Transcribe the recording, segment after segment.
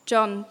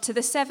John, to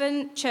the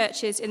 7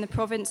 churches in the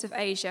province of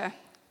Asia,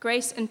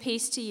 grace and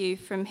peace to you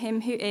from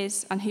him who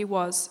is and who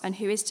was and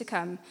who is to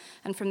come,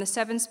 and from the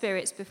 7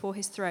 spirits before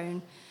his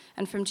throne,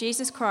 and from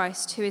Jesus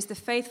Christ, who is the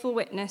faithful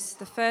witness,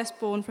 the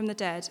firstborn from the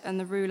dead, and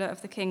the ruler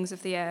of the kings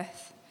of the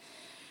earth.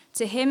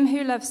 To him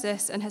who loves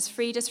us and has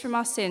freed us from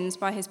our sins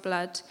by his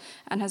blood,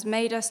 and has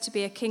made us to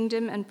be a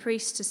kingdom and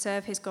priests to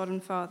serve his God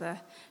and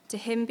Father, to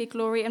him be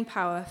glory and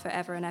power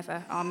forever and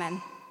ever. Amen.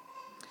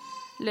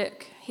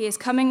 Look, he is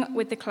coming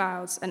with the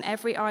clouds, and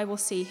every eye will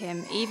see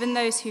him, even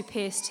those who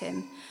pierced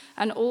him,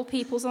 and all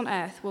peoples on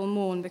earth will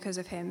mourn because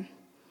of him.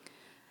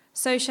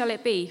 So shall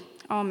it be.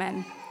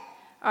 Amen.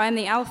 I am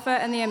the Alpha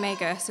and the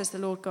Omega, says the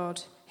Lord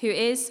God, who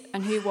is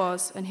and who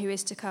was and who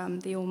is to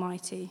come, the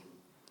Almighty.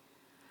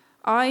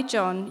 I,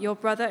 John, your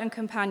brother and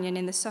companion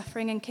in the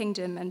suffering and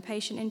kingdom and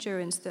patient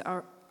endurance that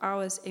are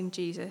ours in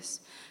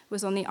Jesus,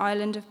 was on the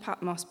island of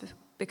Patmos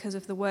because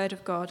of the word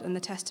of God and the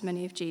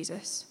testimony of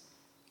Jesus.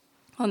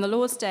 On the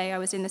Lord's day I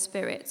was in the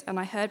Spirit, and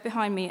I heard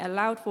behind me a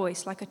loud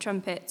voice like a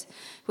trumpet,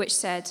 which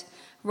said,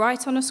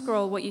 "Write on a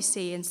scroll what you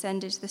see and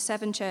send it to the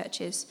 7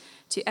 churches,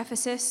 to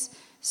Ephesus,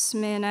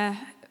 Smyrna,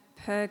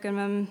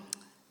 Pergamum,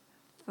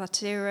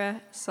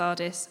 Thyatira,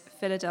 Sardis,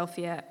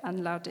 Philadelphia,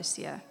 and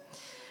Laodicea."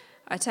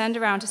 I turned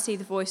around to see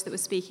the voice that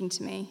was speaking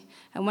to me,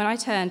 and when I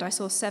turned, I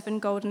saw 7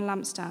 golden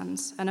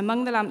lampstands, and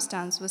among the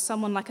lampstands was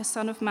someone like a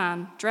son of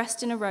man,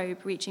 dressed in a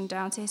robe reaching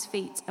down to his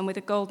feet and with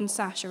a golden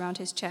sash around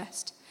his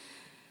chest.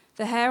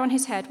 The hair on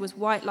his head was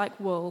white like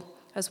wool,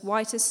 as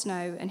white as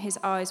snow, and his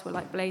eyes were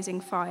like blazing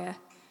fire.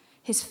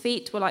 His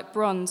feet were like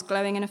bronze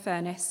glowing in a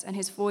furnace, and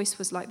his voice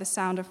was like the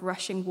sound of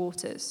rushing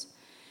waters.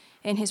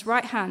 In his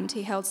right hand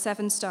he held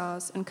 7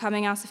 stars, and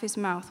coming out of his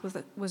mouth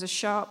was a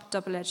sharp,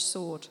 double-edged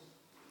sword.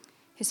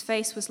 His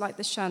face was like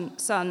the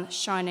sun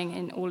shining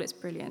in all its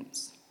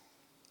brilliance.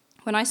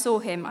 When I saw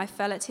him, I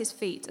fell at his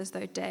feet as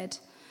though dead.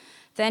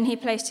 Then he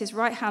placed his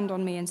right hand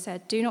on me and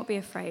said, "Do not be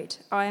afraid.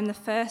 I am the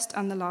first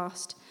and the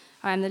last.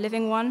 I am the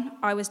living one.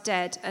 I was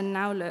dead, and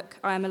now look,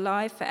 I am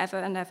alive forever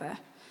and ever,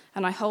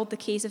 and I hold the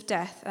keys of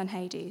death and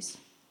Hades.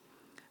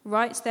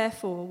 Write,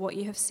 therefore, what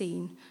you have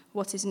seen,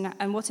 what is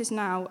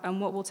now, and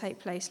what will take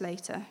place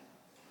later.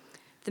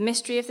 The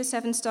mystery of the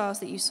 7 stars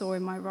that you saw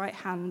in my right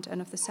hand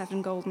and of the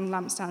 7 golden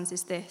lampstands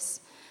is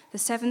this: the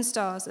 7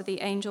 stars are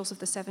the angels of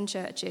the 7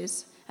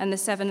 churches, and the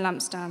 7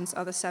 lampstands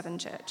are the 7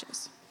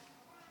 churches."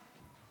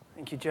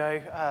 Thank you,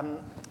 Joe.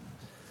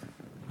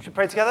 Should we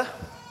pray together?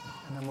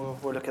 And then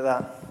we'll look at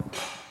that.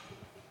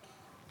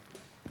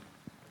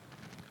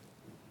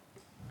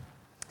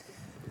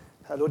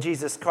 Lord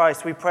Jesus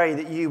Christ, we pray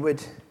that you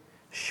would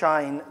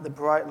shine the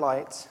bright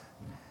light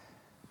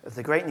of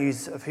the great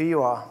news of who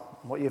you are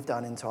and what you've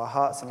done into our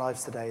hearts and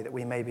lives today, that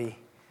we may be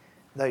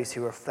those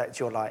who reflect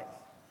your light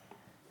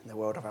in the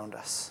world around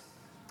us.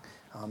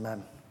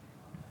 Amen.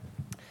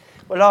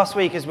 Well, last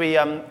week, as we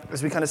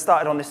kind of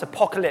started on this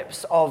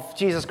apocalypse of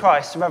Jesus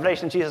Christ, the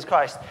revelation of Jesus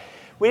Christ,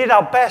 we did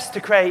our best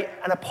to create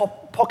an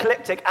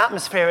apocalyptic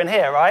atmosphere in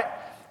here, right?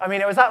 I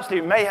mean, it was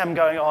absolute mayhem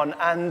going on,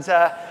 and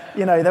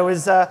there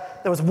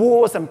was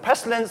wars and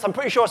pestilence. I'm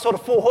pretty sure I saw the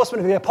 4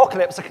 horsemen of the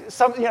apocalypse,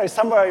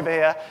 somewhere over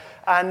here,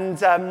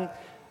 and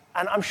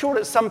I'm sure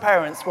that some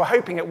parents were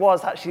hoping it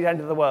was actually the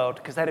end of the world,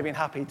 because they'd have been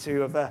happy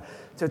to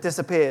have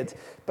disappeared.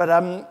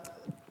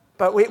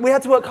 But we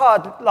had to work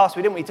hard last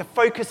week, didn't we, to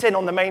focus in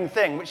on the main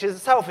thing, which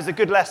itself is a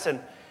good lesson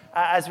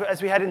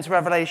as we head into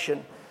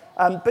Revelation.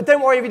 But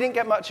don't worry if you didn't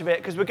get much of it,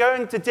 because we're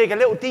going to dig a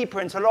little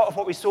deeper into a lot of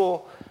what we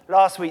saw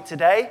last week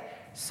today.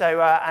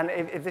 So, and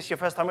if this is your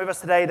first time with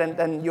us today,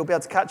 then you'll be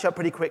able to catch up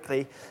pretty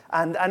quickly.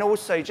 And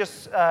also,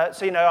 just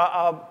so you know,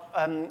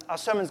 our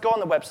sermons go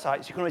on the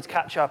website, so you can always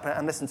catch up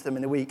and listen to them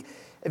in the week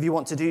if you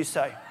want to do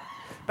so.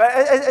 But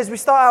as we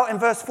start out in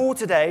verse 4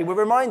 today, we're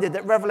reminded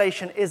that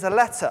Revelation is a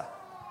letter.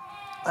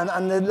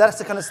 And the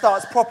letter kind of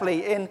starts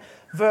properly in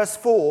verse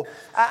 4.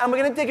 And we're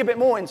going to dig a bit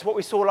more into what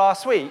we saw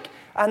last week.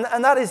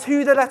 And that is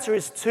who the letter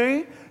is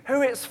to,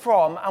 who it's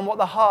from, and what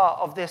the heart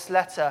of this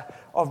letter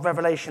of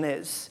Revelation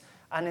is.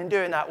 And in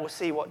doing that, we'll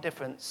see what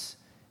difference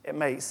it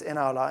makes in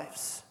our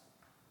lives.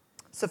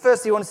 So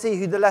firstly, you want to see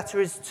who the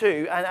letter is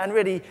to. And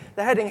really,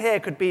 the heading here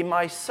could be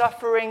 "My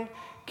Suffering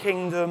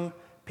Kingdom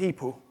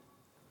People."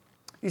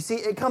 You see,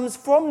 it comes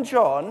from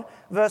John,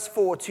 verse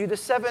 4, to the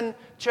 7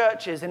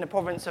 churches in the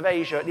province of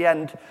Asia at the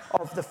end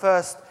of the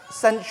 1st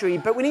century.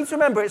 But we need to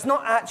remember, it's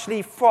not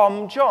actually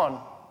from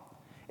John.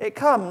 It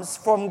comes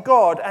from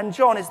God, and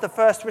John is the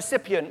first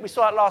recipient. We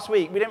saw that last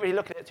week. We didn't really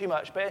look at it too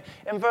much. But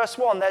in verse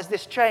 1, there's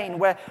this chain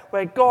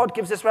where God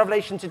gives this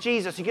revelation to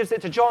Jesus. He gives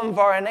it to John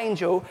via an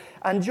angel,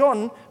 and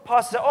John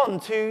passes it on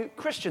to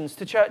Christians,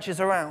 to churches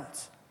around,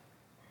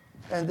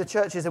 and the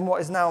churches in what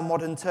is now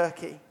modern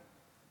Turkey.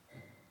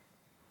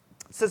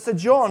 So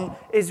John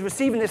is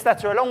receiving this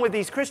letter along with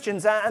these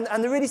Christians,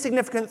 and the really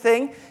significant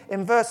thing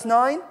in verse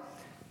 9,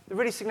 the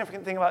really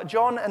significant thing about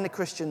John and the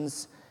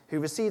Christians who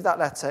receive that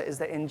letter is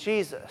that in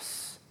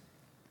Jesus,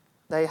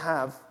 they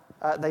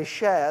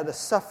share the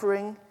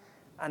suffering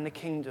and the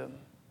kingdom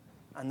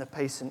and the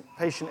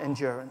patient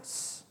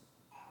endurance.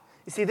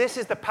 You see, this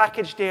is the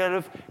package deal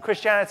of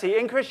Christianity.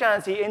 In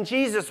Christianity, in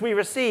Jesus, we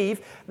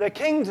receive the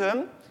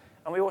kingdom,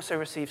 and we also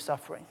receive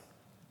suffering.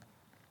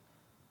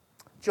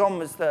 John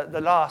was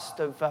the last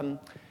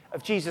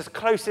of Jesus'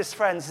 closest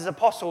friends, his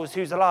apostles,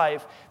 who's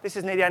alive. This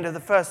is near the end of the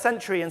first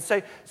century. And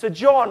so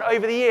John,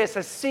 over the years,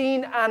 has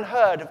seen and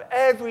heard of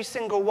every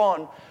single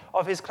one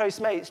of his close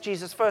mates,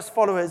 Jesus' first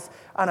followers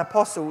and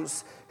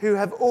apostles, who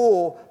have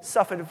all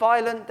suffered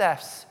violent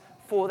deaths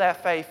for their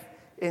faith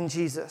in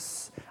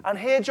Jesus. And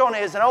here John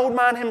is, an old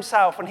man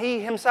himself, and he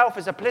himself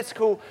is a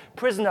political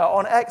prisoner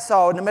on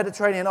exile in the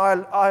Mediterranean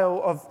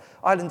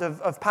island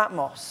of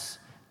Patmos,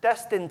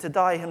 destined to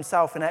die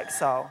himself in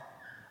exile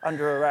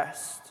under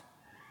arrest.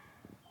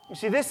 You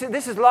see,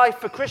 this is life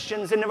for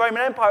Christians in the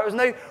Roman Empire. It was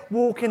no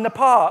walk in the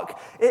park.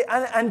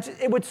 And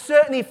it would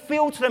certainly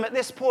feel to them at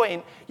this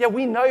point, yeah,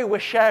 we know we're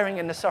sharing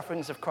in the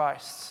sufferings of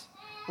Christ.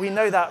 We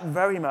know that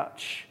very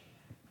much.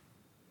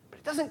 But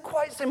it doesn't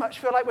quite so much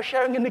feel like we're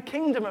sharing in the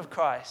kingdom of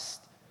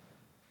Christ.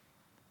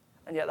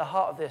 And yet at the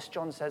heart of this,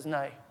 John says,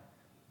 no.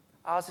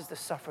 Ours is the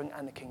suffering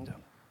and the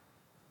kingdom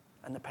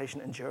and the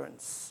patient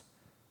endurance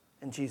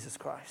in Jesus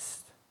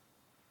Christ.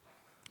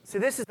 So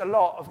this is a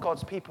lot of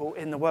God's people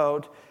in the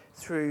world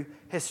through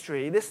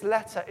history. This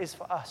letter is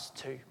for us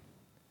too.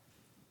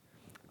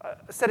 I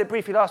said it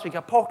briefly last week.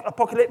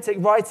 Apocalyptic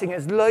writing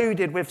is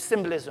loaded with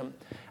symbolism.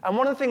 And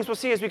one of the things we'll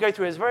see as we go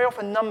through is very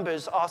often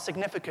numbers are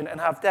significant and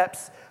have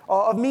depths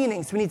of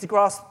meaning, so we need to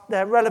grasp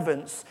their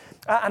relevance.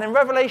 And in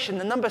Revelation,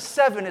 the number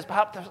 7 is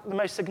perhaps the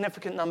most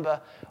significant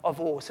number of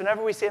all. So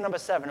whenever we see a number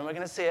 7, and we're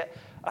going to see it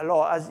a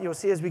lot, as you'll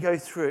see as we go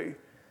through,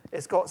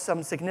 it's got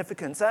some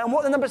significance. And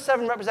what the number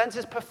 7 represents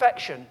is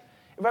perfection.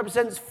 It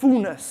represents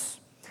fullness.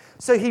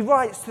 So he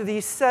writes to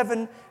these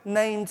 7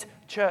 named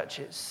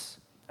churches.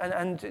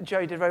 And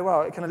Joe did very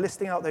well at kind of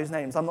listing out those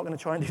names. I'm not going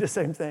to try and do the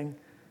same thing.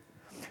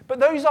 But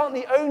those aren't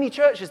the only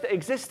churches that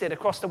existed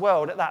across the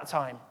world at that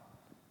time.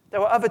 There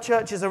were other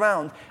churches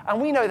around.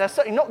 And we know they're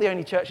certainly not the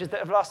only churches that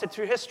have lasted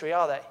through history,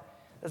 are they?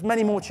 There's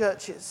many more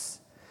churches.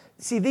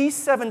 See, these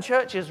 7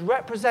 churches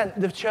represent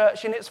the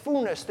church in its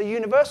fullness, the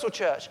universal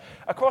church,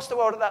 across the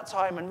world at that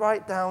time and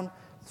right down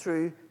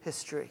through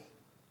history.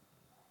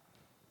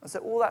 And so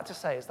all that to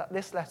say is that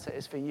this letter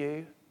is for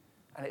you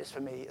and it's for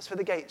me. It's for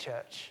the Gate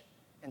Church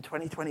in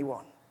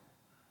 2021.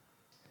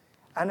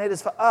 And it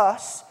is for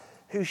us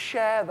who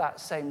share that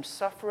same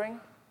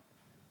suffering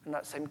and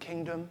that same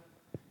kingdom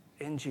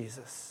in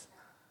Jesus.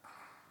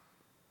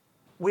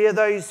 We are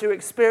those who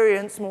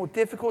experience more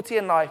difficulty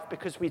in life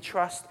because we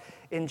trust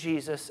in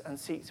Jesus and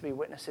seek to be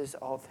witnesses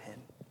of him.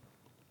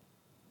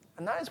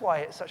 And that is why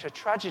it's such a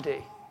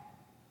tragedy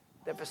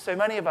that for so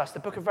many of us, the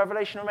book of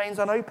Revelation remains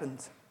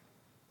unopened,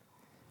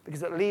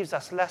 because it leaves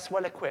us less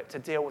well equipped to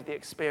deal with the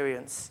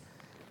experience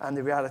and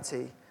the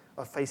reality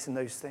of facing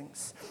those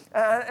things.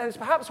 And it's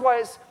perhaps why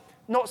it's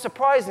not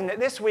surprising that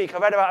this week I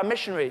read about a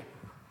missionary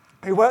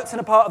who works in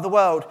a part of the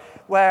world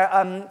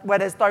where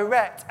there's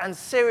direct and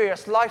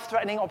serious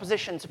life-threatening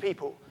opposition to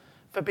people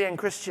for being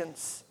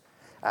Christians.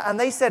 And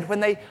they said when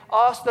they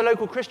asked the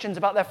local Christians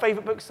about their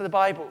favorite books of the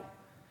Bible,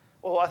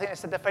 or I think they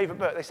said their favorite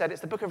book, they said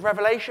it's the book of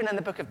Revelation and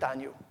the book of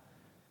Daniel,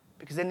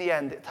 because in the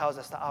end it tells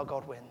us that our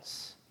God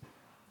wins.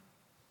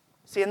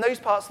 See, in those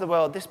parts of the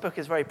world, this book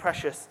is very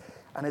precious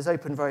and is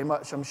open very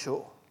much, I'm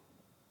sure.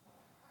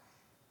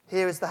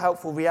 Here is the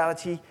helpful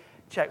reality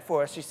check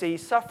for us. You see,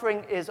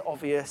 suffering is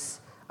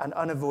obvious and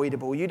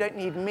unavoidable. You don't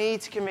need me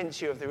to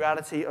convince you of the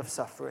reality of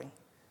suffering.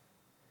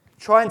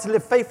 Trying to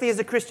live faithfully as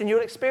a Christian,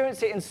 you'll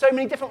experience it in so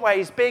many different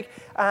ways, big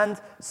and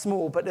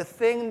small. But the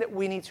thing that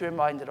we need to be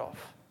reminded of,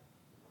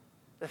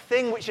 the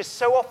thing which is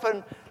so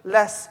often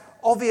less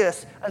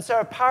obvious and so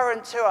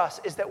apparent to us,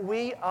 is that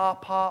we are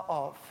part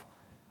of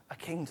a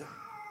kingdom.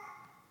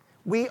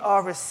 We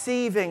are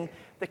receiving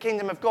the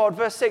kingdom of God.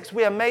 Verse 6,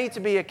 we are made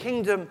to be a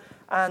kingdom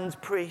and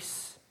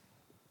priests.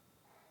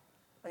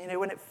 And you know,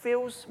 when it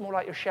feels more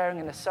like you're sharing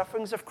in the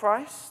sufferings of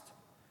Christ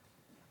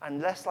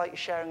and less like you're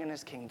sharing in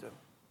his kingdom,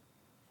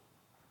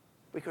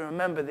 we can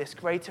remember this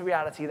greater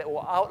reality that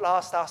will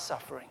outlast our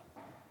suffering.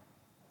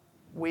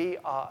 We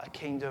are a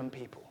kingdom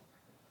people.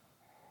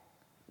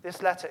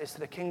 This letter is to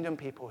the kingdom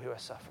people who are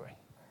suffering.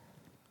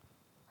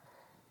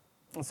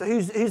 And so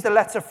who's the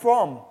letter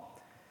from?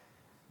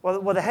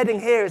 Well, the heading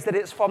here is that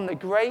it's from the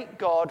great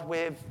God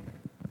with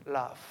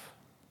love.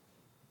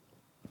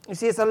 You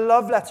see, it's a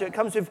love letter. It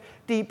comes with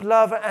deep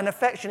love and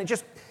affection.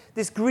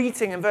 This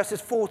greeting in verses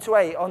 4 to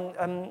 8,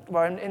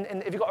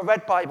 if you've got a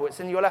red Bible, it's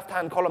in your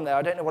left-hand column there.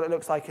 I don't know what it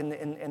looks like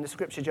in the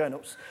scripture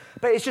journals.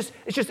 But it's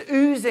just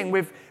oozing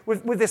with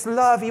this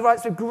love. He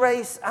writes, with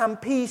grace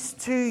and peace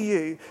to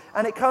you.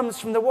 And it comes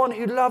from the one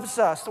who loves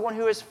us, the one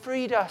who has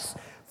freed us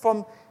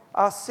from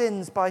our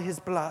sins by his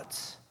blood.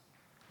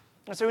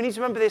 And so we need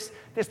to remember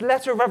this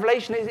letter of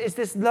Revelation is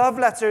this love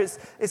letter.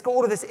 It's got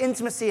all of this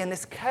intimacy and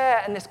this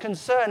care and this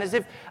concern, as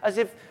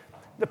if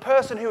the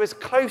person who is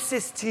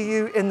closest to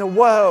you in the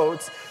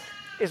world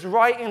is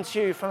writing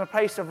to you from a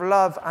place of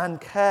love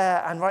and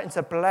care and writing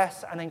to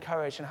bless and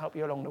encourage and help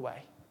you along the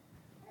way.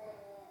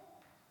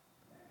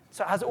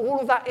 So it has all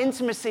of that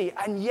intimacy,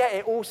 and yet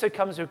it also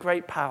comes with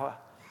great power.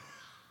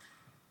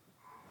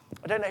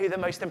 I don't know who the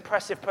most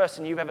impressive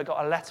person you've ever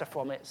got a letter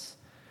from is.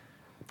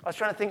 I was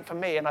trying to think for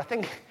me, and I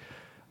think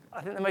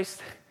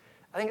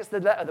it's the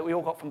letter that we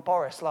all got from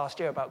Boris last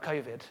year about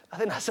COVID. I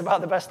think that's about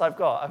the best I've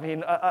got. I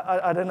mean,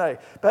 I don't know.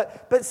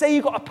 But say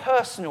you got a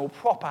personal,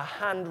 proper,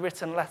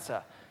 handwritten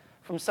letter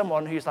from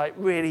someone who's like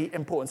really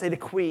important, say the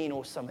Queen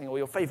or something, or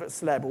your favorite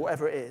celeb, or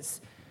whatever it is.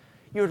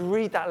 You would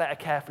read that letter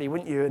carefully,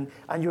 wouldn't you?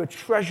 And you would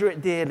treasure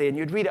it dearly, and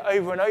you'd read it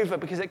over and over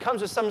because it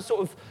comes with some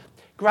sort of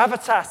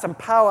gravitas and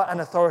power and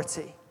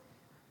authority.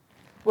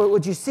 Well,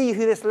 would you see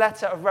who this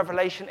letter of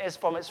Revelation is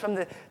from? It's from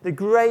the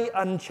great,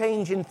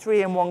 unchanging,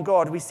 three-in-one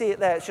God. We see it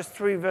there. It's just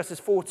through verses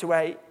 4 to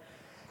 8. It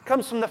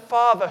comes from the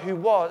Father who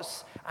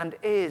was and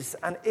is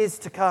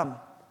to come.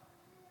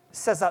 It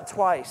says that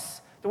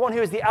twice. The one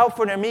who is the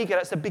Alpha and Omega,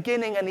 that's the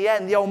beginning and the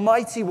end, the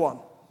Almighty One.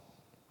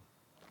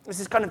 This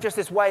is kind of just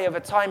this way of a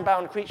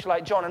time-bound creature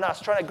like John and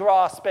us trying to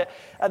grasp it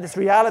at this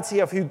reality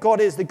of who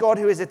God is, the God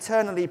who is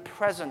eternally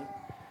present,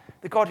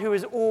 the God who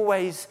is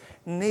always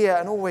near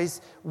and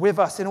always with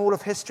us in all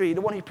of history, the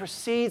one who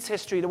precedes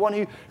history, the one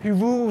who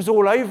rules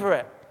all over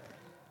it.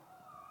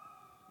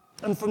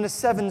 And from the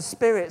seven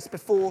spirits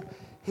before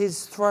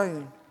his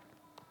throne,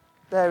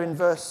 there in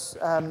verse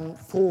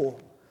 4.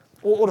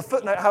 Or the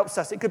footnote helps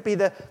us. It could be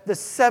the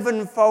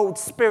sevenfold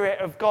Spirit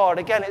of God.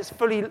 Again, it's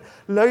fully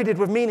loaded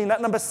with meaning.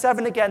 That number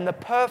 7 again, the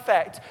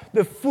perfect,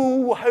 the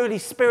full Holy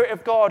Spirit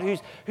of God,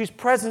 whose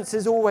presence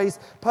is always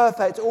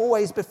perfect,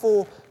 always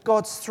before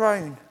God's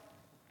throne.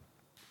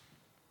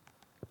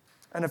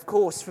 And of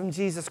course, from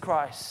Jesus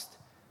Christ,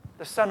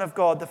 the Son of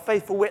God, the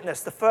faithful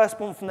witness, the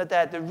firstborn from the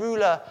dead, the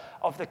ruler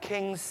of the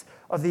kings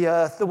of the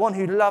earth, the one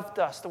who loved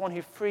us, the one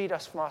who freed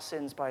us from our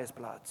sins by his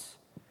blood,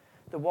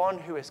 the one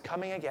who is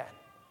coming again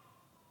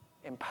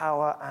in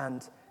power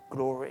and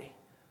glory,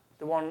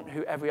 the one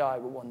who every eye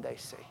will one day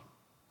see.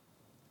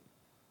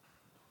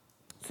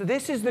 So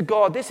this is the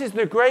God, this is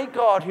the great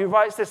God who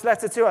writes this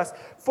letter to us.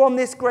 From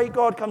this great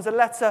God comes a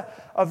letter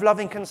of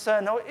loving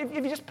concern. Now, if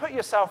you just put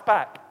yourself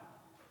back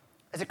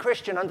as a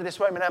Christian under this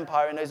Roman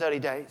Empire in those early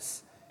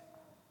days,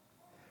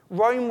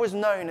 Rome was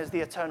known as the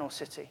Eternal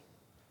City.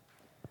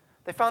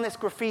 They found this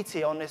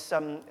graffiti on this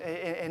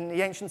in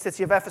the ancient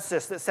city of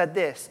Ephesus that said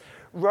this: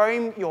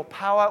 "Rome, your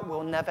power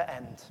will never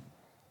end."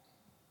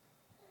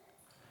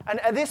 And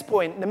at this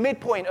point, the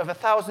midpoint of a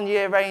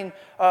 1,000-year reign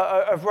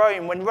of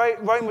Rome, when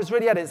Rome was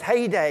really at its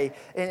heyday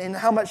in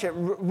how much it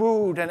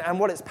ruled and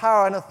what its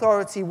power and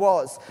authority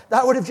was,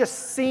 that would have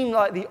just seemed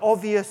like the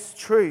obvious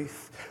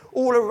truth.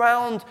 All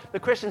around the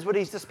Christians were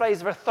these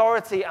displays of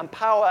authority and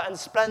power and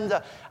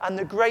splendor and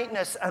the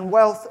greatness and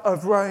wealth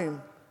of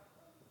Rome.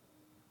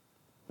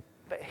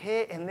 But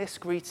here in this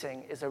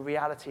greeting is a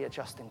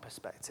reality-adjusting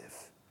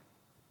perspective.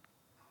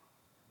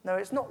 No,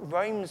 it's not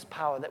Rome's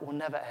power that will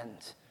never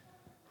end.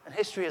 And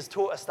history has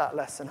taught us that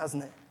lesson,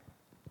 hasn't it?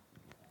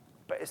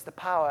 But it's the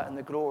power and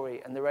the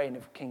glory and the reign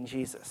of King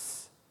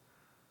Jesus.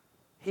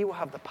 He will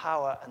have the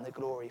power and the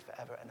glory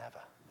forever and ever.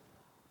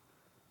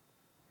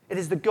 It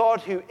is the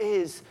God who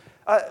is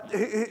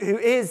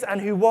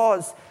and who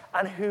was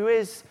and who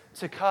is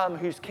to come,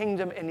 whose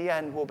kingdom in the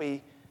end will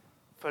be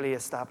fully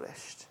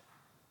established.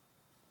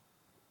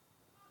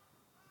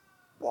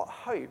 What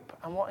hope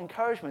and what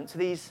encouragement to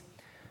these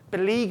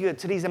beleaguered,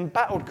 to these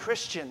embattled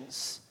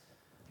Christians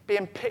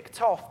being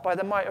picked off by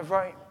the might of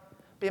Rome,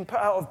 being put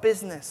out of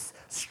business,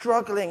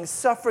 struggling,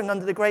 suffering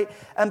under the great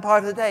empire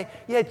of the day.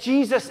 Yeah,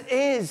 Jesus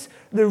is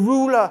the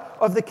ruler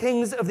of the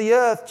kings of the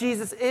earth.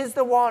 Jesus is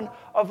the one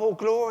of all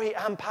glory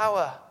and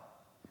power.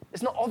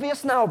 It's not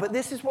obvious now, but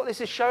this is what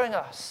this is showing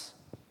us.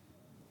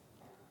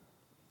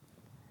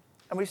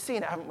 And we've seen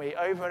it, haven't we,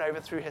 over and over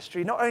through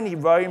history. Not only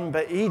Rome,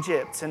 but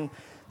Egypt and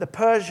the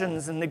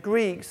Persians and the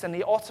Greeks and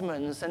the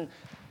Ottomans and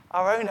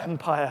our own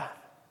empire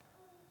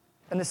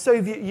and the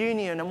Soviet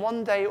Union. And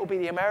one day it will be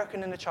the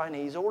American and the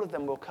Chinese. All of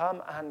them will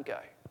come and go.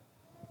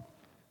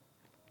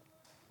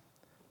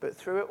 But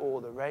through it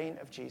all, the reign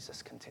of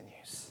Jesus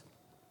continues.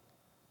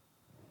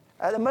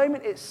 At the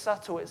moment, it's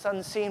subtle, it's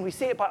unseen. We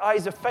see it by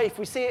eyes of faith.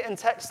 We see it in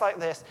texts like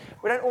this.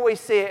 We don't always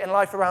see it in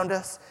life around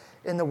us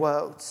in the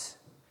world.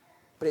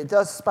 But it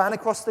does span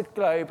across the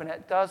globe, and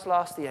it does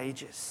last the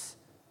ages.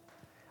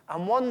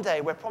 And one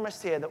day, we're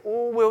promised here that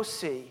all will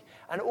see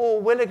and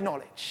all will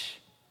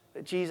acknowledge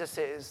that Jesus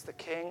is the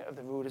King of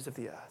the rulers of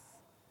the earth.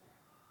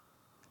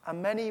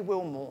 And many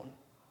will mourn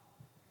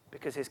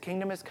because his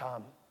kingdom has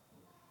come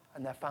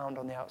and they're found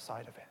on the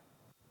outside of it.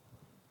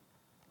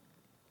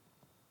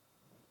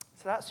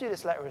 So that's who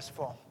this letter is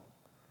from.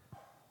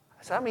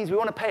 So that means we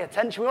want to pay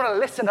attention. We want to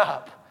listen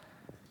up.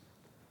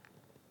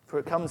 For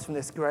it comes from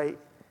this great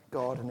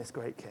God and this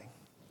great King.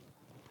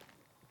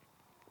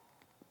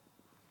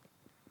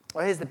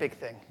 Well, here's the big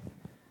thing.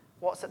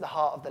 What's at the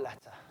heart of the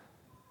letter?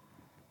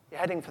 The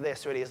heading for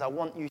this really is, I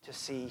want you to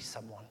see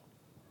someone.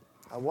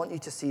 I want you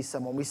to see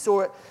someone. We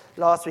saw it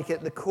last week.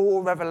 At the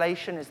core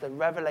revelation is the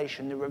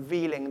revelation, the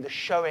revealing, the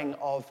showing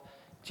of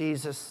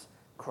Jesus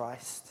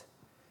Christ.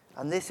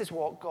 And this is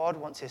what God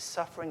wants his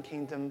suffering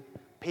kingdom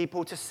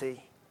people to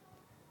see.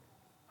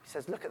 He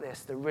says, look at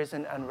this, the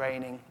risen and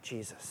reigning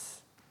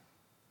Jesus.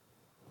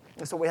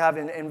 That's what we have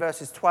in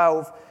verses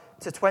 12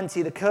 to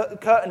 20. The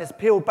curtain is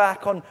peeled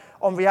back on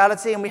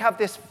reality, and we have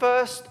this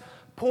first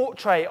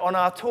portrait on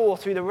our tour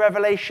through the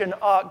Revelation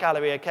Art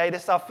Gallery, okay?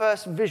 This is our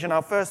first vision,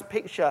 our first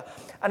picture,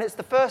 and it's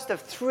the first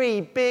of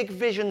 3 big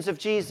visions of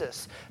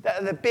Jesus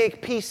that are the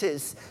big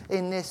pieces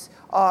in this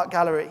art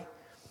gallery.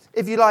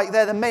 If you like,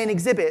 they're the main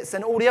exhibits,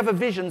 and all the other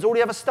visions, all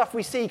the other stuff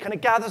we see kind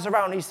of gathers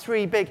around these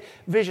 3 big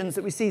visions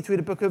that we see through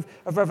the book of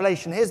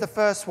Revelation. Here's the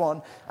first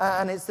one,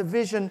 and it's the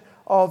vision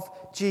of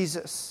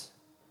Jesus.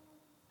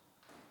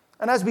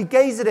 And as we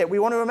gaze at it, we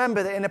want to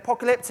remember that in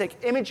apocalyptic,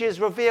 images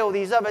reveal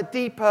these other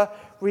deeper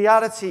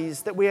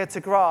realities that we are to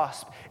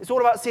grasp. It's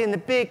all about seeing the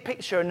big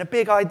picture and the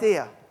big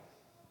idea.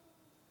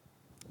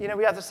 You know,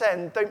 we have the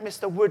saying, don't miss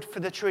the wood for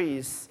the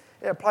trees.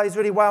 It applies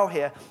really well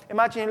here.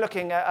 Imagine you're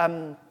looking at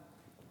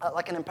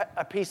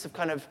a piece of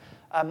kind of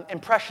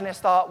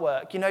impressionist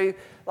artwork, you know,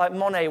 like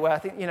Monet, where I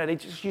think, you know, they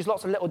just use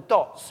lots of little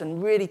dots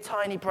and really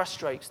tiny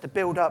brushstrokes to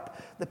build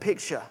up the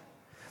picture.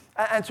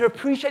 And to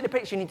appreciate the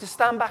picture, you need to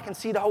stand back and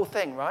see the whole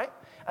thing, right?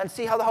 And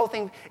see how the whole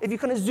thing, if you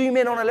kind of zoom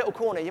in on a little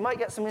corner, you might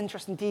get some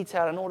interesting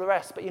detail and all the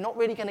rest, but you're not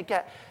really going to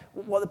get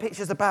what the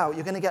picture's about.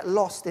 You're going to get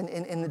lost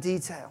in the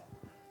detail.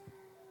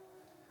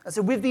 And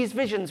so with these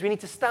visions, we need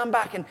to stand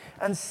back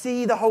and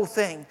see the whole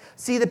thing,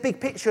 see the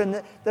big picture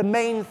and the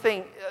main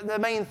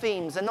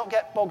themes, and not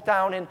get bogged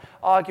down in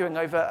arguing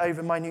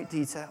over minute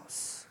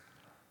details.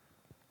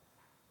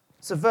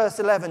 So verse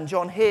 11,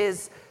 John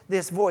hears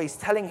this voice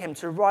telling him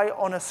to write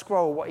on a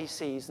scroll what he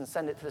sees and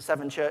send it to the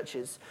 7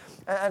 churches.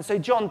 And so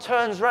John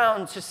turns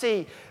round to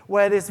see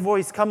where this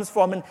voice comes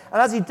from. And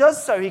as he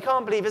does so, he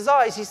can't believe his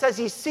eyes. He says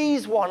he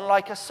sees one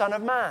like a son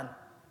of man.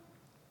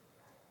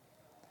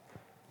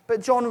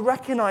 But John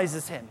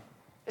recognizes him.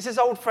 It's his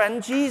old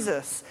friend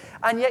Jesus.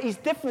 And yet he's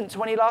different to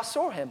when he last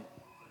saw him.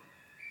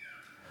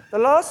 The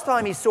last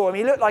time he saw him,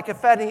 he looked like a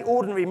fairly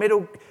ordinary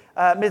Middle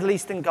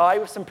Eastern guy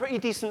with some pretty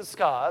decent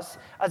scars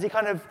as he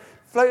kind of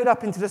floated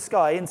up into the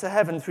sky, into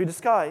heaven through the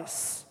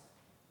skies.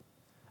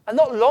 And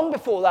not long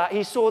before that,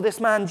 he saw this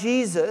man,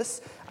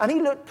 Jesus, and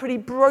he looked pretty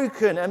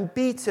broken and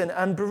beaten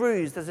and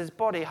bruised as his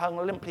body hung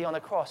limply on a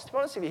cross. To be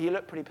honest with you, he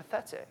looked pretty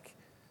pathetic.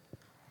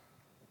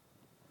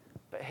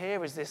 But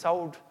here is this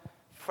old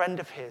friend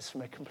of his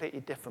from a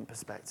completely different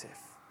perspective.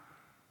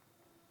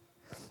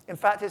 In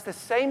fact, it's the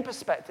same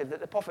perspective that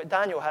the prophet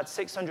Daniel had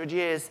 600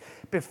 years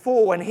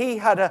before when he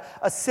had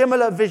a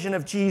similar vision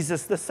of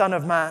Jesus, the Son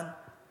of Man.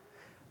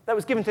 That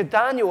was given to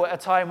Daniel at a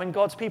time when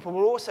God's people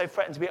were also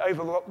threatened to be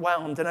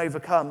overwhelmed and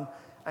overcome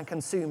and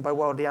consumed by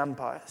worldly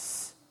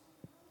empires.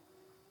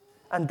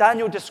 And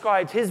Daniel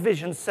described his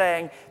vision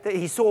saying that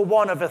he saw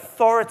one of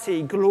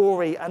authority,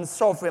 glory, and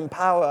sovereign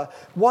power,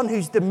 one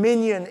whose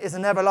dominion is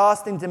an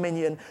everlasting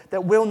dominion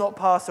that will not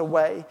pass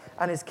away,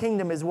 and his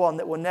kingdom is one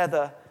that will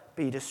never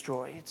be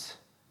destroyed.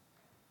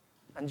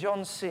 And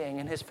John's seeing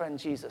in his friend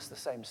Jesus the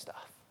same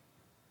stuff.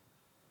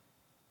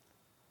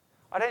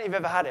 I don't know if you've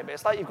ever had it, but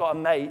it's like you've got a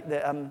mate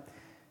that,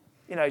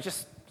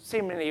 just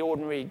seemingly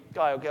ordinary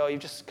guy or girl,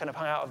 you've just kind of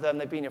hung out with them,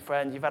 they've been your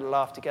friend, you've had a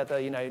laugh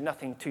together,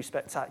 nothing too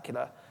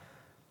spectacular.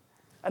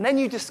 And then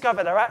you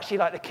discover they're actually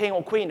like the king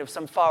or queen of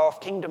some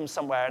far-off kingdom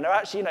somewhere, and they're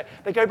actually,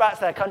 they go back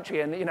to their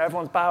country and,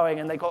 everyone's bowing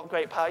and they've got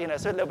great power,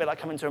 so a little bit like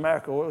coming to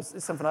America or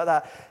something like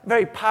that.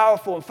 Very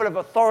powerful and full of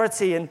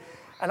authority, and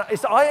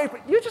it's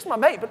eye-opening. You're just my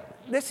mate, but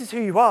this is who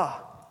you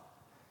are.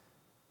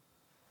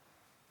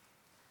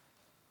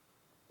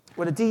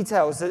 Well, the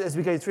details as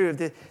we go through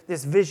of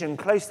this vision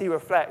closely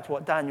reflect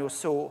what Daniel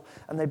saw,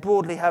 and they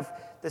broadly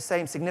have the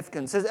same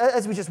significance.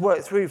 As we just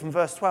work through from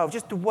verse 12,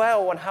 just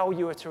dwell on how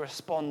you are to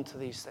respond to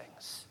these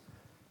things.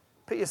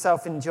 Put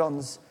yourself in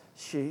John's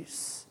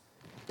shoes.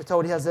 We're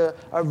told he has a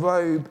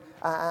robe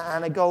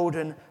and a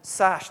golden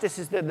sash. This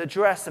is the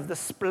dress of the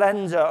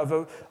splendor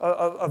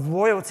of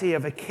royalty,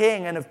 of a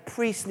king, and of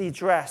priestly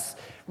dress,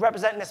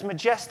 representing this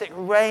majestic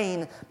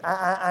reign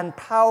and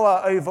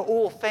power over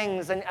all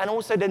things, and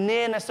also the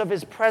nearness of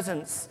his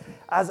presence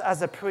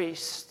as a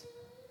priest.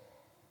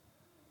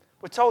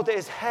 We're told that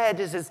his head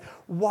is as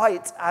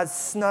white as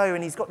snow,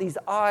 and he's got these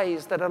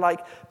eyes that are like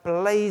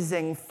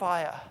blazing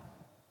fire.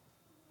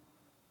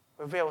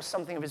 Reveals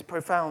something of his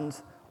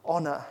profound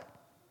honor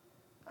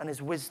and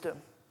his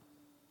wisdom.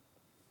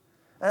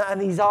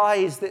 And these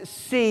eyes that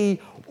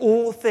see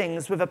all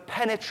things with a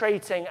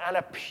penetrating and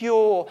a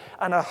pure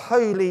and a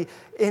holy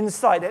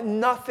insight, that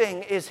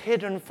nothing is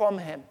hidden from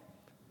him.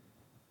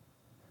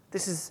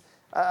 This is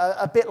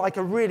a bit like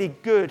a really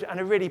good and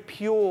a really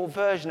pure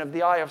version of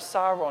the eye of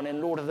Sauron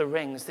in Lord of the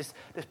Rings. This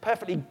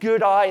perfectly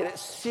good eye that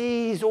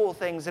sees all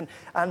things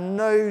and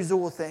knows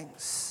all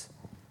things.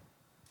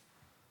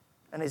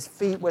 And his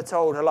feet, we're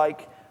told, are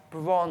like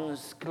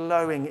bronze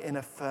glowing in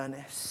a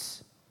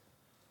furnace.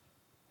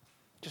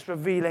 Just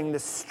revealing the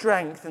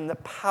strength and the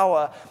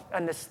power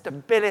and the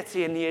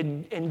stability and the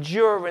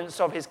endurance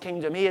of his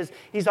kingdom. He's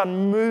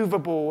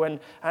unmovable and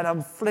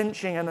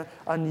unflinching and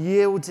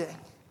unyielding.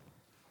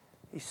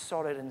 He's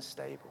solid and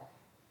stable.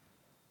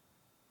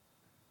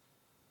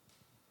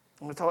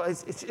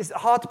 It's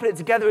hard to put it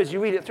together as you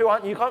read it through,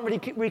 aren't you? You can't really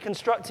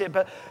reconstruct it,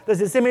 but there's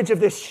this image of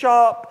this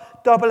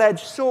sharp,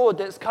 double-edged sword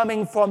that's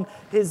coming from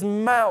his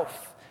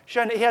mouth,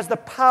 showing that he has the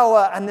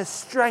power and the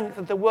strength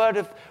of the word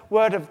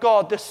of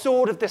God. The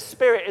sword of the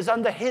Spirit is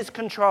under his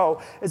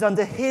control, is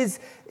under his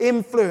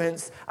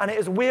influence, and it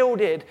is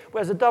wielded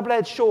as a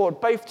double-edged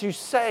sword, both to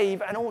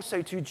save and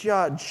also to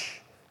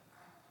judge.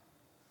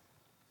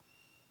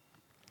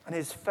 And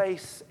his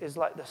face is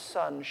like the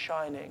sun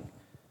shining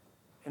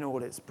in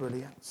all its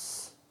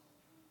brilliance.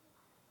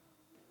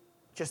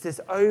 Just this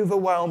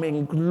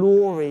overwhelming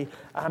glory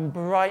and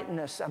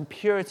brightness and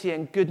purity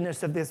and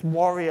goodness of this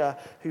warrior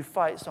who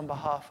fights on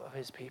behalf of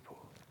his people.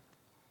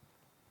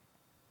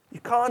 You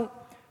can't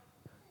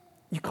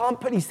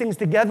put these things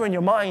together in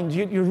your mind.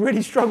 You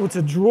really struggle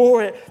to draw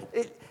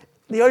it.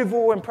 The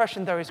overall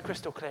impression, though, is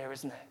crystal clear,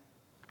 isn't it?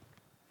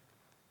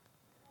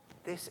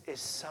 This is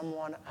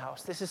someone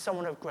else. This is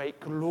someone of great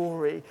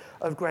glory,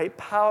 of great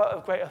power,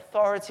 of great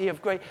authority,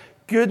 of great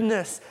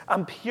goodness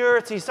and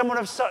purity, someone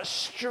of such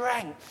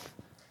strength.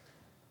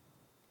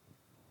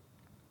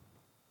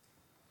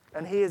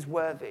 And he is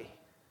worthy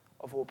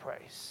of all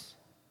praise.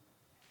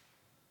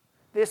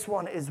 This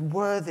one is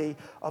worthy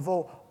of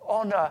all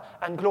honor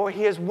and glory.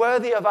 He is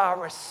worthy of our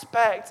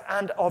respect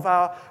and of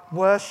our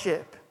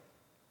worship.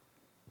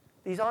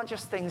 These aren't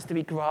just things to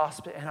be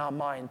grasped in our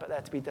mind, but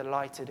they're to be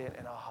delighted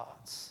in our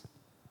hearts.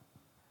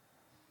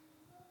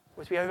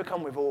 We're to be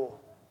overcome with awe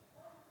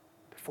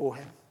before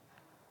him.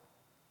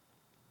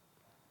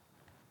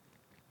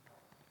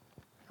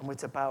 And we're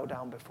to bow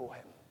down before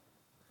him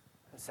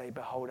and say,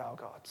 behold our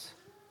God.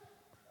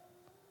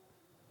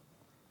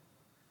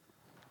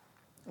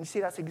 And you see,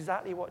 that's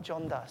exactly what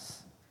John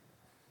does.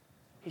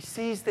 He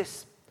sees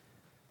this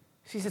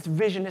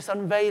vision, this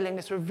unveiling,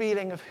 this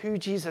revealing of who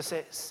Jesus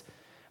is.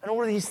 And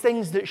all of these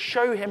things that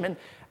show him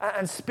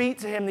and speak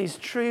to him, these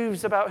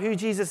truths about who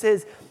Jesus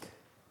is.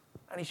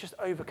 And he's just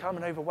overcome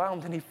and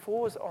overwhelmed, and he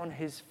falls on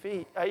his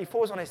feet. He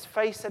falls on his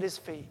face at his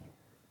feet.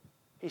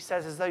 He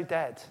says, as though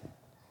dead,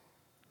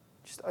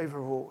 just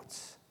overwrought.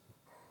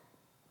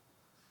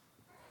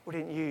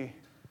 Wouldn't you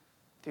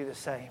do the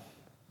same?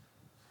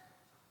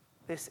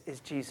 This is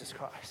Jesus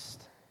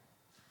Christ.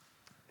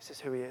 This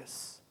is who he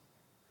is.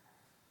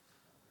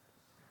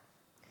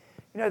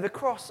 You know, the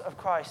cross of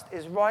Christ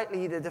is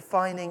rightly the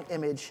defining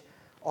image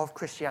of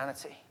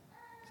Christianity.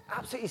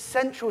 Absolutely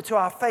central to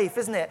our faith,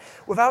 isn't it?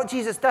 Without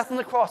Jesus' death on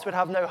the cross, we'd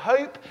have no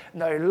hope,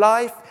 no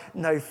life,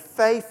 no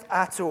faith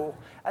at all.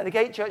 At the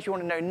Gate Church, you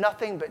want to know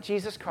nothing but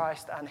Jesus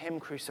Christ and him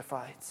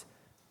crucified.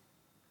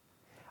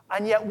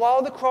 And yet,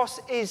 while the cross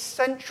is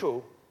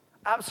central,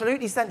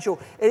 absolutely central,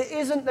 it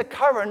isn't the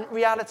current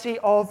reality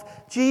of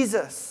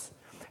Jesus.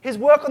 His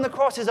work on the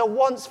cross is a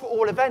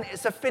once-for-all event.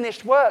 It's a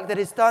finished work that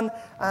is done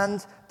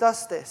and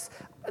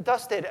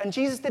dusted. And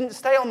Jesus didn't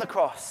stay on the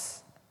cross.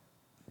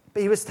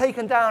 But he was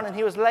taken down and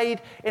he was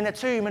laid in a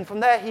tomb. And from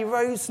there he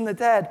rose from the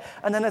dead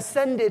and then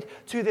ascended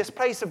to this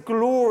place of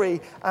glory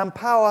and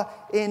power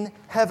in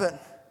heaven.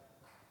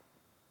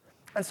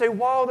 And so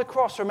while the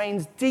cross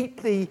remains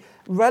deeply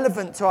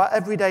relevant to our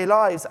everyday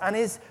lives and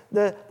is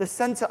the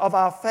center of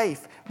our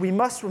faith, we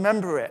must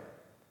remember it.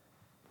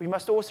 We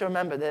must also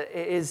remember that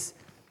it is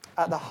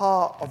at the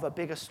heart of a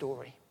bigger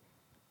story.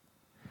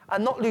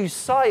 And not lose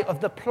sight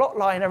of the plot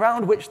line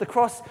around which the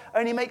cross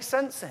only makes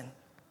sense in.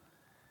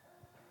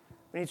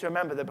 We need to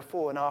remember the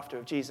before and after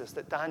of Jesus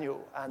that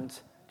Daniel and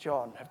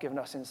John have given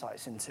us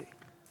insights into.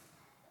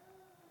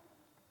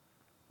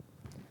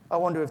 I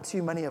wonder if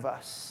too many of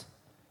us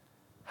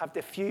have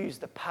diffused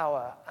the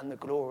power and the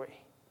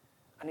glory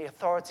and the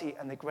authority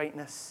and the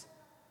greatness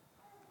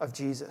of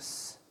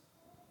Jesus.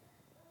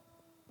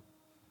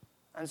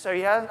 And so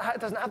he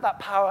doesn't have that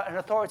power and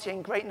authority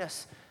and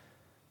greatness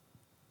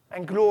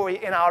and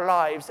glory in our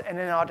lives and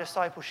in our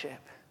discipleship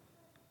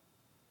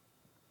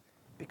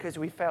because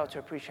we fail to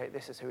appreciate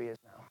this as who he is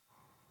now.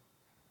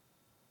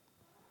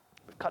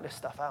 We cut this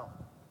stuff out.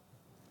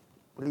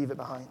 We'll leave it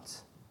behind.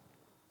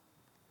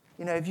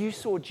 You know, if you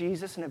saw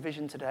Jesus in a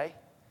vision today,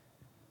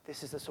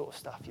 this is the sort of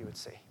stuff you would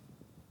see.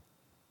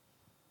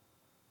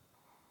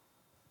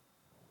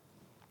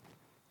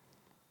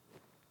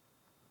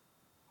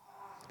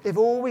 If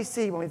all we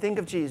see when we think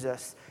of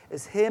Jesus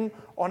is him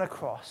on a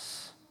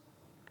cross,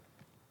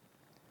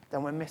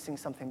 then we're missing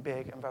something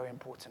big and very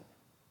important.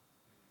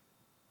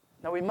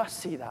 Now, we must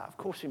see that. Of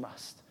course we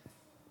must.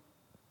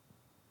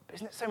 But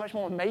isn't it so much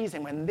more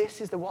amazing when this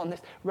is the one,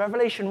 this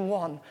Revelation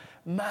 1,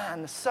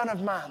 man, the Son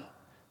of Man,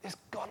 this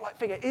godlike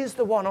figure is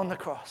the one on the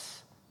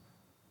cross.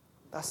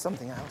 That's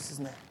something else,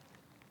 isn't it?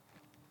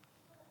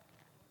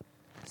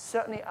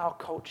 Certainly our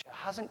culture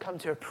hasn't come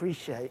to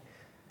appreciate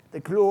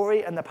the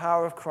glory and the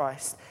power of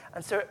Christ.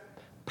 And so it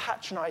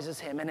patronizes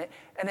him and it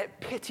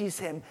pities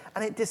him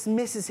and it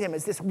dismisses him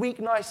as this weak,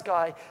 nice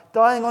guy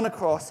dying on a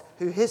cross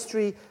who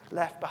history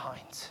left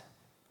behind.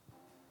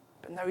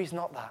 But no, he's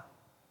not that.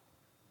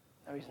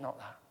 No, he's not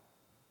that.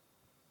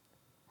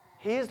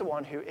 He is the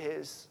one who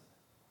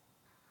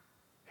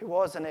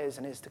was and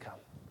is to come.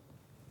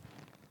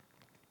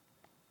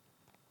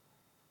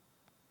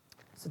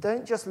 So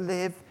don't just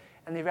live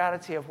in the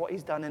reality of what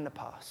he's done in the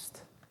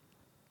past,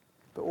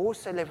 but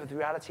also live with the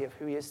reality of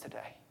who he is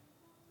today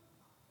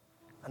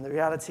and the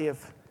reality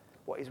of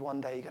what he's one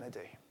day going to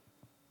do.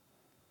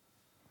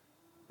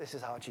 This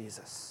is our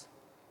Jesus.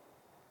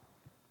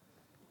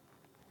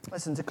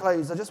 Listen, to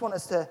close, I just want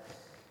us to,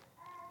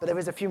 but there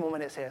is a few more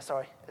minutes here,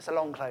 sorry. It's a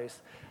long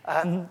close.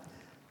 I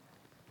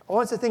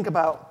want us to think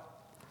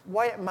about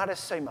why it matters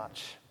so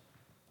much.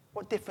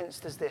 What difference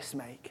does this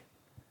make?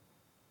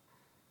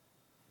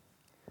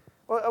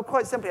 Well,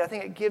 quite simply, I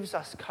think it gives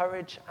us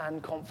courage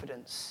and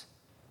confidence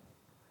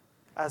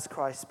as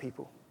Christ's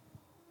people.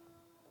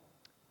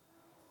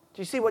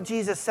 Do you see what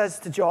Jesus says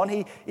to John?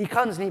 He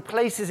comes and he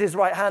places his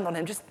right hand on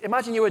him. Just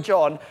imagine you were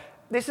John.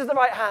 This is the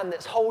right hand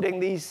that's holding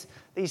these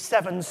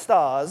 7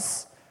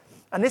 stars.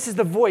 And this is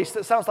the voice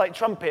that sounds like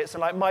trumpets and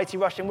like mighty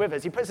rushing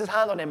rivers. He puts his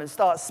hand on him and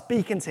starts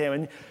speaking to him.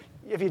 And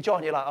if you're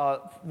John, you're like,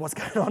 oh, what's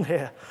going on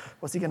here?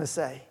 What's he going to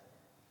say?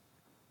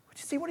 Would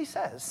you see what he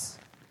says?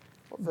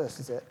 What verse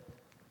is it?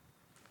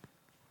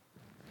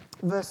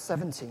 Verse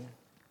 17.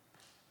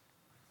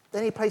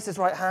 Then he placed his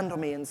right hand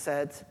on me and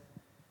said,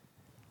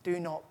 do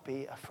not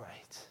be afraid.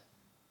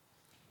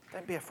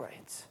 Don't be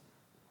afraid.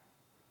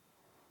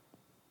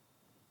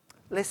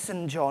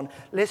 Listen, John.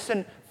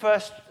 Listen,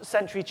 first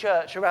century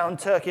church around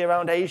Turkey,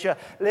 around Asia.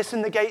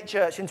 Listen, the Gate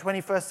Church in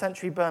 21st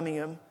century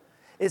Birmingham.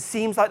 It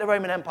seems like the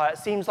Roman Empire. It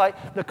seems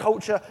like the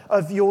culture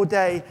of your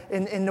day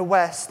in the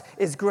West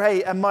is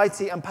great and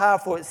mighty and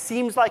powerful. It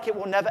seems like it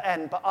will never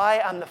end, but I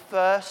am the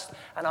first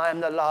and I am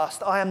the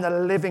last. I am the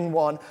living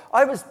one.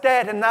 I was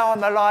dead and now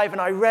I'm alive and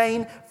I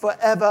reign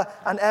forever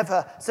and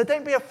ever. So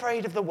don't be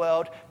afraid of the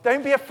world.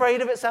 Don't be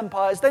afraid of its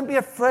empires. Don't be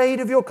afraid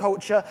of your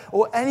culture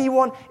or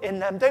anyone in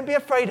them. Don't be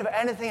afraid of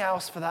anything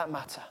else for that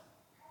matter.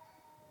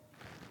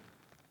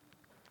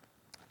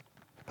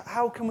 But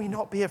how can we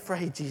not be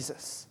afraid,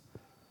 Jesus?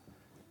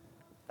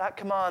 That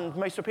command,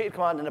 most repeated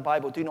command in the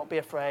Bible, do not be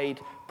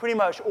afraid, pretty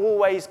much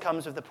always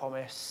comes with the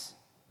promise,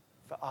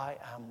 for I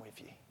am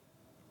with you.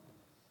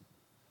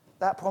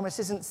 That promise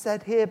isn't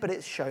said here, but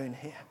it's shown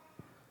here.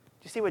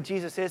 Do you see where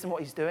Jesus is and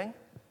what he's doing?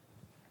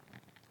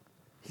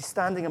 He's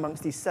standing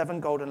amongst these 7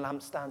 golden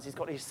lampstands. He's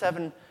got these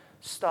 7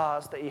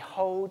 stars that he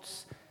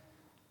holds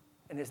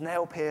in his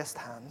nail-pierced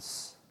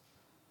hands.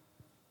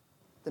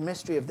 The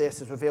mystery of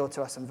this is revealed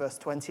to us in verse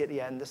 20 at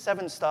the end. The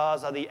 7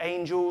 stars are the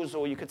angels,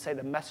 or you could say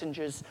the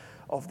messengers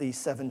of these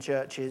 7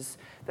 churches.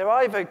 They're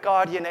either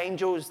guardian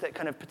angels that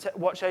kind of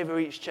watch over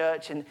each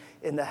church in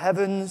the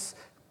heavens,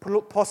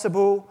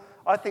 possible.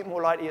 I think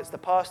more likely it's the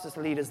pastors,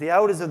 the leaders, the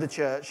elders of the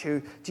church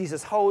who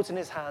Jesus holds in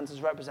his hands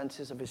as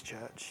representatives of his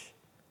church.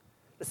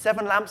 The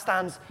 7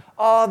 lampstands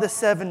are the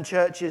 7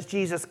 churches,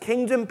 Jesus'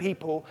 kingdom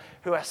people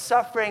who are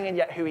suffering and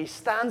yet who he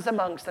stands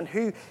amongst and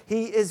who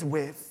he is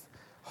with,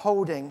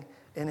 holding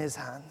in his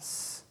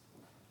hands.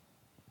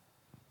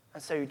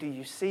 And so do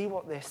you see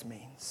what this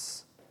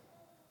means?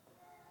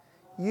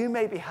 You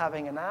may be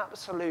having an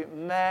absolute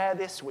mare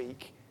this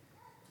week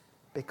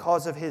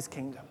because of his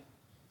kingdom.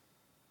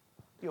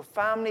 Your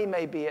family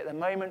may be at the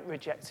moment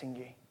rejecting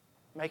you,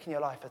 making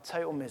your life a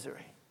total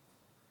misery.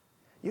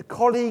 Your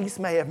colleagues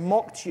may have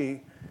mocked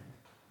you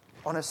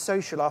on a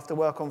social after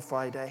work on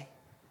Friday.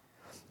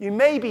 You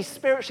may be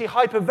spiritually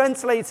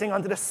hyperventilating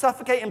under the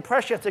suffocating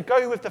pressure to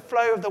go with the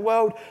flow of the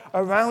world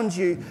around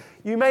you.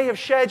 You may have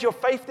shared your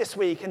faith this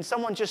week and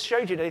someone just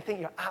showed you that they think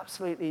you're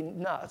absolutely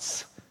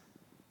nuts.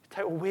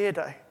 Total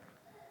weirdo.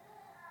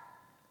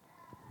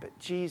 But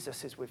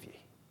Jesus is with you.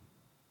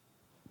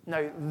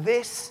 No,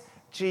 this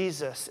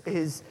Jesus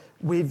is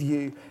with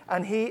you,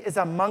 and he is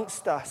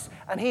amongst us,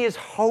 and he is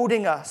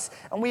holding us,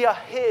 and we are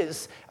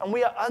his, and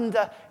we are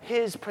under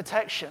his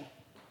protection,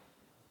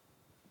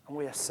 and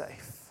we are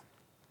safe.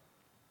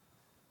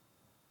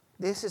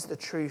 This is the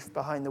truth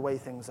behind the way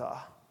things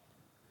are.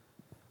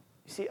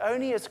 You see,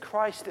 only as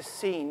Christ is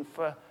seen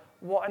for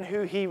what and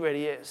who he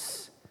really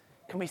is,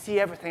 can we see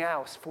everything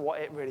else for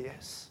what it really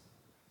is.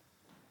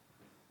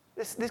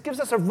 This gives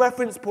us a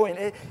reference point.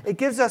 It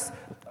gives us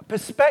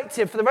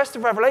perspective for the rest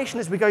of Revelation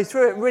as we go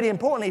through it, really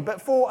importantly,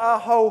 but for our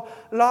whole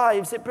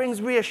lives. It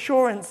brings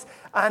reassurance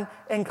and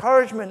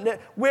encouragement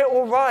that we're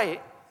all right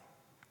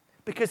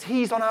because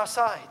he's on our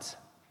side.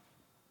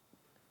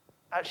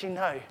 Actually,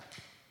 no.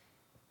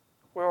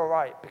 We're all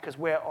right because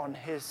we're on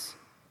his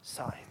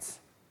side.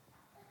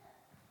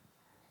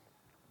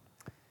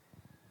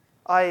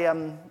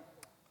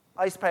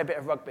 I used to play a bit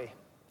of rugby,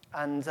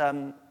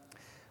 and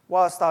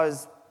whilst I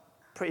was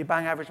pretty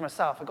bang average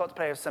myself, I got to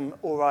play with some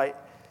all right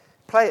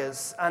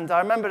players. And I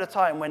remember the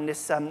time when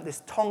this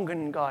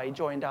Tongan guy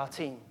joined our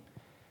team.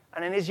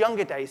 And in his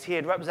younger days, he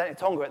had represented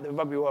Tonga at the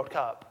Rugby World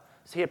Cup.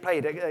 So he had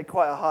played at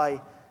quite a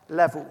high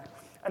level.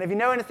 And if you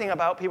know anything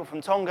about people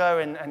from Tonga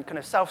and kind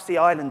of South Sea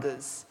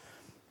Islanders,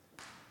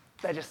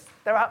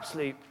 they're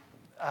absolute,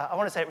 I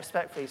want to say it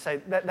respectfully, so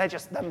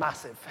they're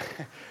massive.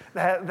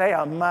 They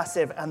are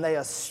massive, and they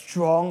are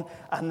strong,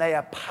 and they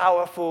are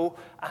powerful,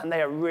 and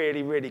they are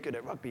really, really good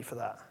at rugby for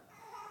that.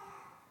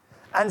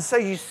 And so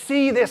you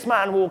see this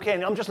man walk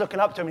in. I'm just looking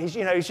up to him. He's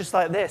just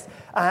like this.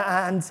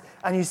 And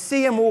you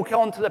see him walk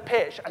onto the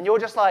pitch, and you're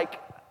just like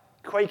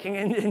quaking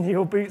in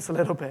your boots a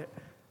little bit.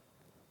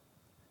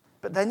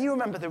 But then you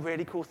remember the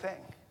really cool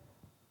thing.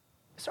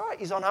 It's all right,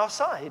 he's on our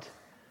side.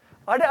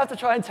 I don't have to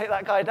try and take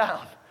that guy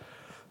down.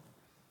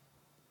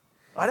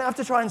 I don't have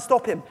to try and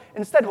stop him.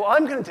 Instead, what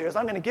I'm going to do is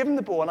I'm going to give him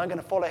the ball and I'm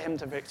going to follow him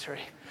to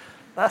victory.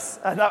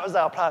 And that was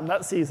our plan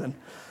that season.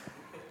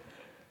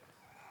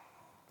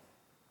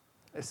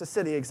 It's a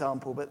silly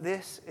example, but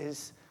this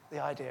is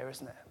the idea,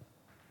 isn't it?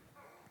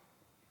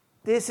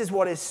 This is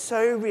what is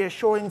so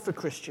reassuring for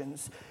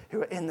Christians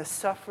who are in the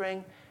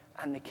suffering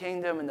and the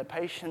kingdom and the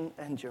patient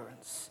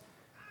endurance.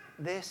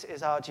 This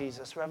is our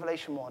Jesus.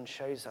 Revelation 1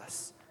 shows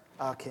us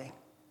our King.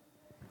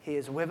 He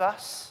is with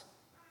us.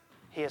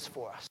 He is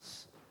for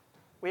us.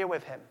 We are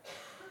with him.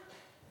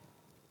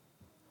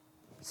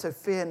 So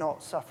fear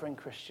not, suffering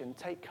Christian.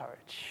 Take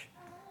courage.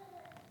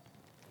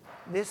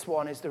 This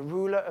one is the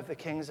ruler of the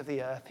kings of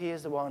the earth. He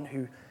is the one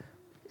who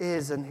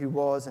is and who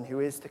was and who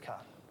is to come.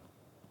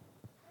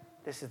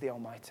 This is the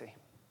Almighty.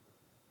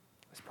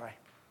 Let's pray.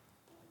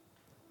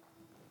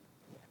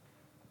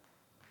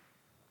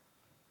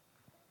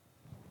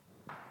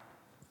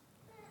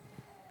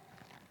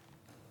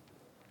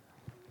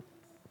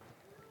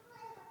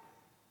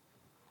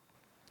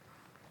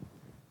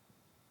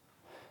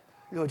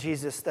 Lord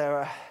Jesus, there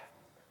are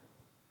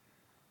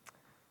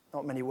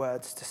not many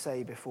words to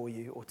say before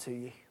you or to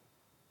you.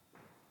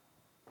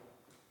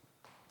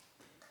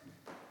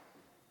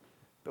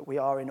 But we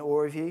are in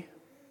awe of you.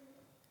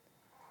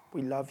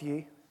 We love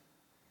you.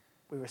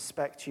 We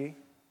respect you.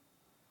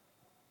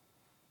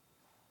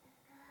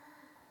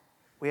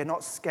 We are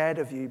not scared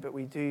of you, but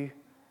we do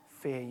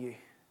fear you,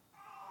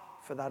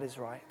 for that is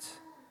right.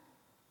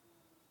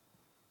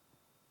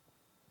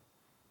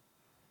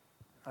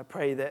 I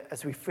pray that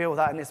as we feel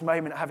that in this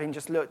moment, having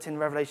just looked in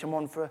Revelation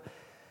 1 for,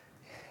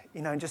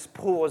 and just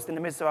paused in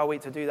the midst of our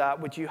week to do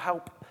that, would you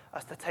help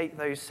us to take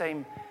those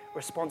same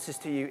responses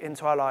to you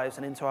into our lives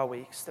and into our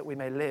weeks, that we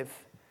may live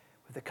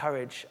with the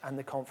courage and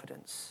the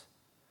confidence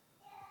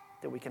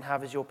that we can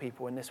have as your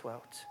people in this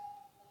world,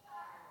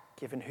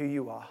 given who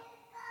you are.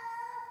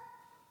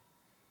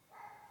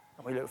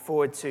 And we look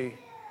forward to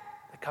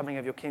the coming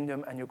of your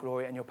kingdom and your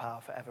glory and your power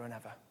forever and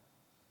ever.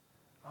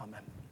 Amen.